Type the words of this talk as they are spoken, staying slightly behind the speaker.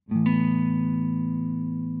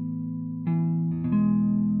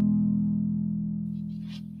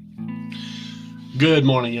Good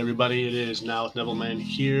morning, everybody. It is Now with Neville Man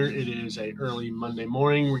here. It is a early Monday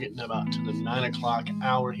morning. We're getting about to the 9 o'clock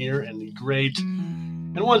hour here, and great.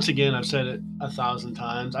 And once again, I've said it 1,000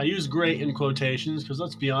 times. I use great in quotations because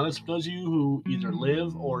let's be honest, those of you who either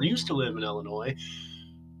live or used to live in Illinois,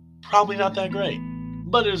 probably not that great.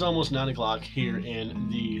 But it is almost 9 o'clock here in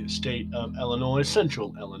the state of Illinois,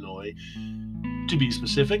 central Illinois, to be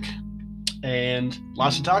specific, and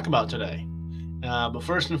lots to talk about today. But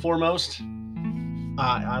first and foremost,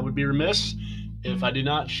 I would be remiss if I did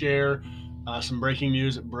not share some breaking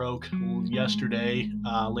news that broke yesterday,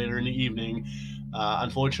 later in the evening.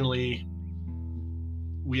 Unfortunately,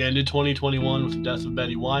 we ended 2021 with the death of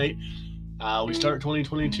Betty White. We start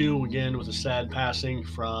 2022 again with a sad passing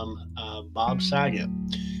from Bob Saget.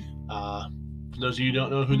 For those of you who don't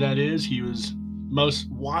know who that is, he was most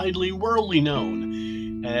worldly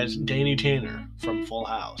known as Danny Tanner from Full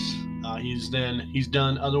House. He's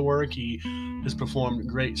done other work. He has performed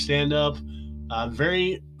great stand-up,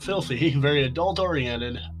 very filthy, very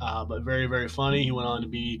adult-oriented, but very, very funny. He went on to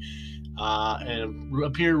be and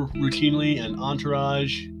appear routinely in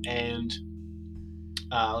Entourage, and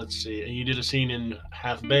he did a scene in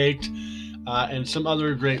Half Baked, and some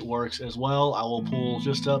other great works as well. I will pull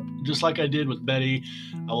just like I did with Betty.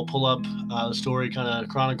 I will pull up the story, kind of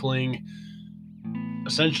chronicling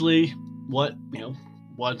essentially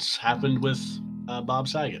what's happened with Bob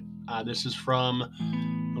Saget. This is from,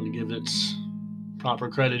 I'm going to give its proper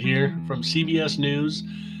credit here, from CBS News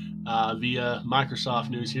via Microsoft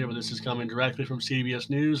News here, but this is coming directly from CBS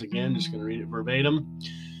News. Again, just going to read it verbatim.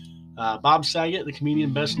 Bob Saget, the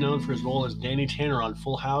comedian best known for his role as Danny Tanner on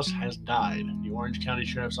Full House, has died. The Orange County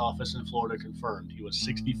Sheriff's Office in Florida confirmed he was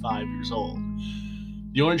 65 years old.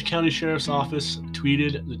 The Orange County Sheriff's Office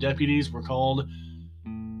tweeted the deputies were called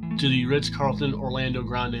to the Ritz-Carlton Orlando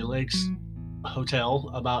Grande Lakes Hotel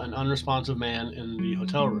about an unresponsive man in the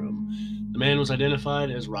hotel room. The man was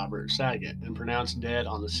identified as Robert Saget and pronounced dead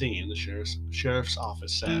on the scene, the sheriff's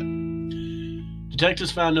office said.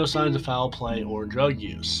 Detectives found no signs of foul play or drug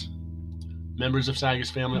use. Members of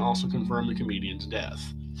Saget's family also confirmed the comedian's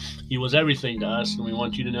death. He was everything to us, and we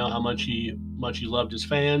want you to know how much he loved his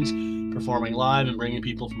fans, performing live and bringing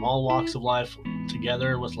people from all walks of life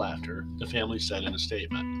together with laughter, the family said in a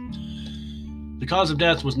statement. The cause of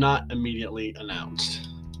death was not immediately announced.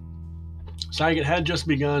 Saget had just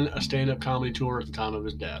begun a stand-up comedy tour at the time of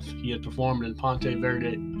his death. He had performed in Ponte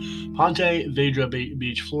Vedra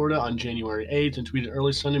Beach, Florida on January 8th and tweeted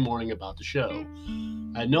early Sunday morning about the show.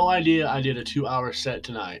 I had no idea I did a 2-hour set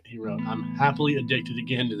tonight, he wrote. I'm happily addicted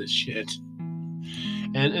again to this shit.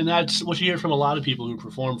 And that's what you hear from a lot of people who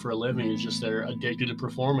perform for a living, is just they're addicted to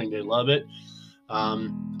performing. They love it.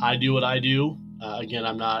 I do what I do. Again,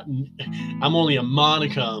 I'm only a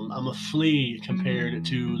monicum. I'm a flea compared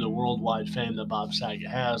to the worldwide fame that Bob Saget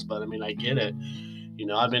has. But I mean, I get it.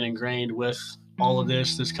 I've been ingrained with all of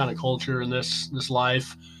this kind of culture and this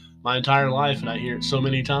life my entire life. And I hear it so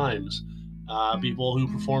many times. People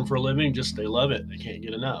who perform for a living, they love it. They can't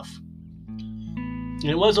get enough. And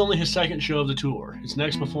it was only his second show of the tour. His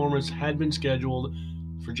next performance had been scheduled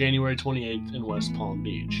for January 28th in West Palm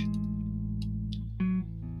Beach.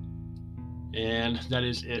 And that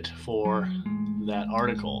is it for that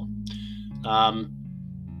article. And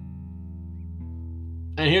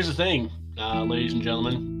here's the thing, ladies and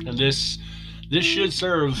gentlemen, and this should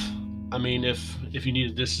serve, I mean, if you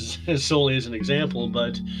needed this as solely as an example,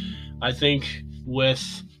 but I think with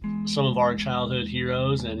some of our childhood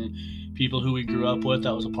heroes and people who we grew up with,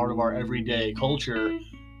 that was a part of our everyday culture,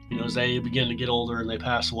 as they begin to get older and they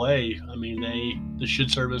pass away, I mean, this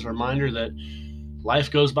should serve as a reminder that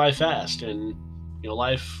life goes by fast, and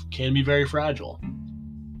life can be very fragile,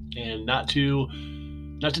 and not to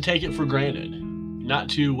take it for granted, not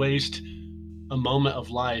to waste a moment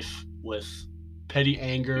of life with petty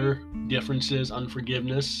anger, differences,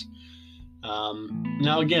 unforgiveness.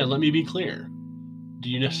 Now again, let me be clear. Do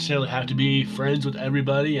you necessarily have to be friends with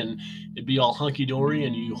everybody and it be all hunky-dory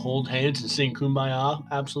and you hold hands and sing Kumbaya?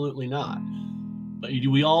 Absolutely not. But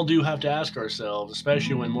we all do have to ask ourselves,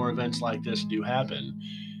 especially when more events like this do happen,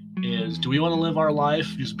 is do we want to live our life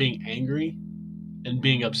just being angry and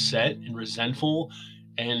being upset and resentful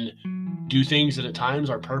and do things that at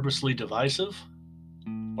times are purposely divisive?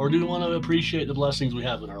 Or do we want to appreciate the blessings we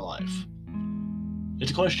have in our life?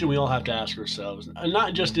 It's a question we all have to ask ourselves, and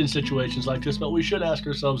not just in situations like this, but we should ask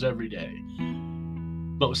ourselves every day.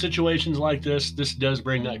 But with situations like this does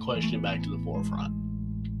bring that question back to the forefront.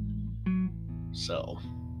 So,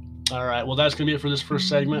 all right, well, that's going to be it for this first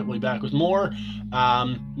segment. We'll be back with more.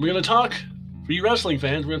 We're going to talk, for you wrestling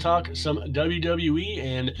fans, we're going to talk some WWE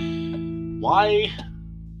and why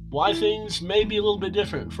why things may be a little bit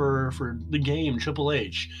different for the game Triple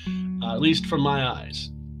H, at least from my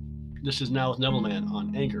eyes. This is Now with Neville Man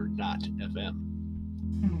on Anchor.fm.